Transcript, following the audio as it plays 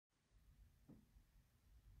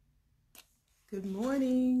Good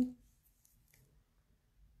morning,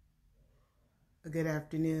 good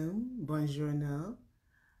afternoon, buongiorno,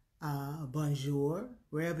 bonjour,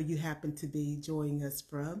 wherever you happen to be joining us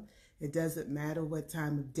from. It doesn't matter what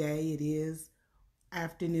time of day it is,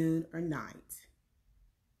 afternoon or night.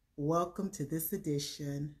 Welcome to this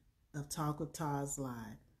edition of Talk with TAS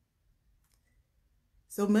Live.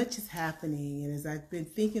 So much is happening, and as I've been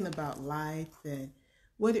thinking about life and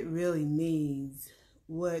what it really means,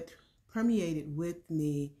 what permeated with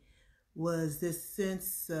me was this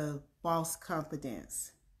sense of false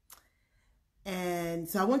confidence. And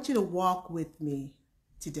so I want you to walk with me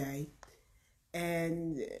today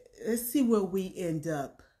and let's see where we end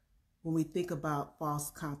up when we think about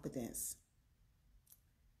false confidence.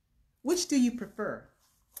 Which do you prefer,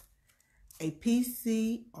 a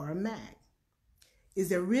PC or a Mac? Is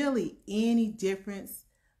there really any difference?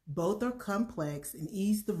 Both are complex and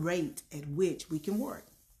ease the rate at which we can work.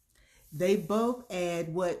 They both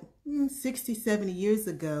add what 60, 70 years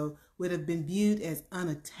ago would have been viewed as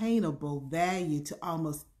unattainable value to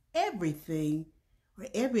almost everything or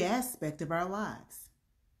every aspect of our lives.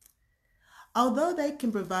 Although they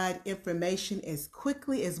can provide information as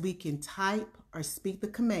quickly as we can type or speak the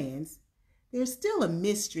commands, there's still a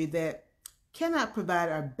mystery that cannot provide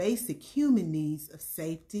our basic human needs of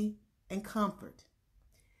safety and comfort.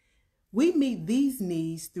 We meet these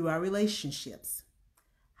needs through our relationships.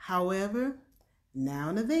 However, now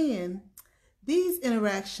and then, these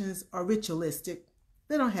interactions are ritualistic.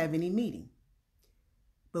 They don't have any meaning,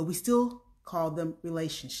 but we still call them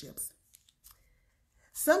relationships.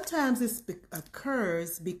 Sometimes this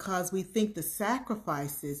occurs because we think the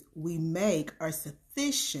sacrifices we make are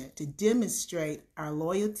sufficient to demonstrate our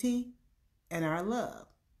loyalty and our love.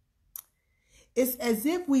 It's as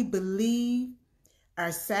if we believe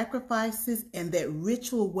our sacrifices and that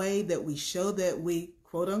ritual way that we show that we,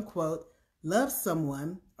 quote unquote, love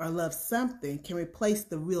someone or love something can replace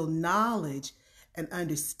the real knowledge and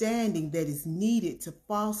understanding that is needed to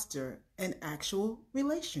foster an actual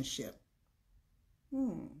relationship.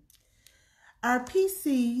 Our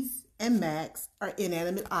PCs and Macs are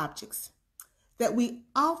inanimate objects that we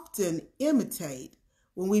often imitate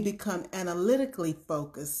when we become analytically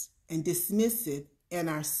focused and dismissive in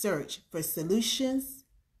our search for solutions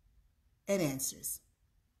and answers.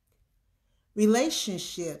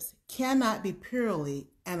 Relationships cannot be purely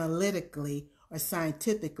analytically or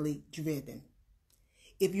scientifically driven.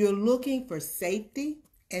 If you're looking for safety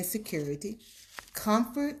and security,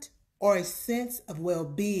 comfort, or a sense of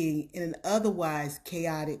well-being in an otherwise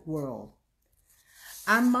chaotic world,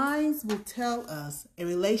 our minds will tell us a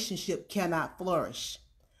relationship cannot flourish,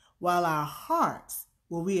 while our hearts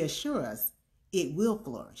will reassure us it will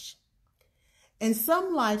flourish. In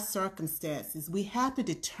some life circumstances, we have to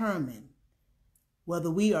determine whether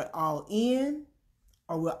we are all in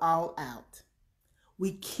or we're all out.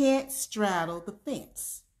 We can't straddle the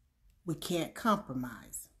fence. We can't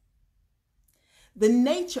compromise. The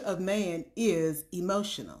nature of man is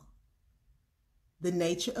emotional. The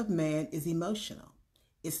nature of man is emotional.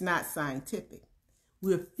 It's not scientific.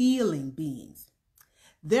 We're feeling beings.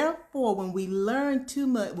 Therefore, when we lean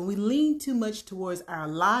too much towards our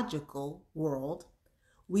logical world,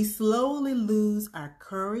 we slowly lose our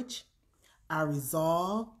courage, our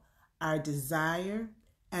resolve, our desire,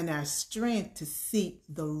 and our strength to seek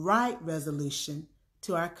the right resolution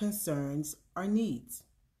to our concerns or needs.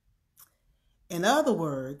 In other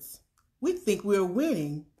words, we think we're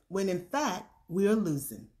winning when in fact we are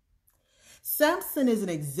losing. Samson is an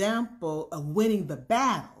example of winning the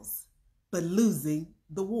battles but losing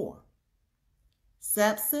the war.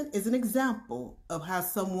 Samson is an example of how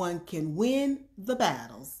someone can win the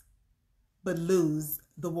battles but lose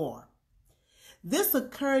the war. This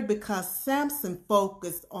occurred because Samson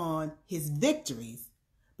focused on his victories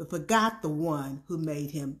but forgot the one who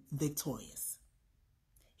made him victorious.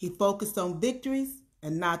 He focused on victories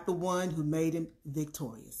and not the one who made him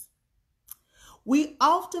victorious. We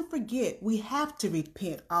often forget we have to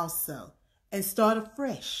repent also and start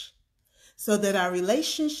afresh so that our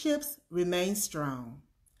relationships remain strong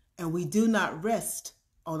and we do not rest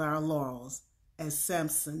on our laurels as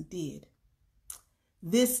Samson did.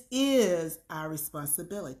 This is our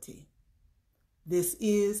responsibility. This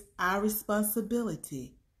is our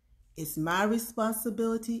responsibility. It's my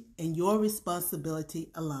responsibility and your responsibility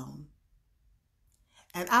alone.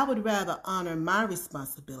 And I would rather honor my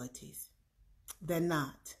responsibilities than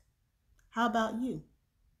not. How about you?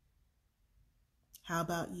 How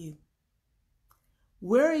about you?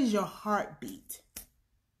 Where is your heartbeat?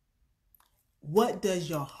 What does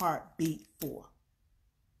your heart beat for?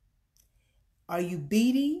 Are you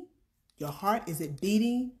beating? Your heart, is it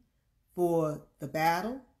beating for the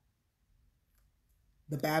battles,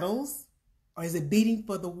 or is it beating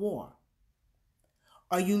for the war?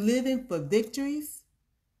 Are you living for victories?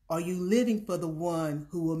 Or are you living for the one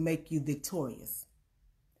who will make you victorious?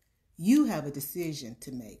 You have a decision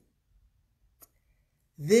to make.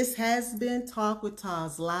 This has been Talk with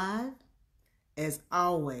TAS Live. As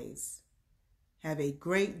always, have a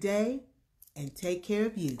great day and take care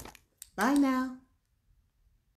of you. Bye now.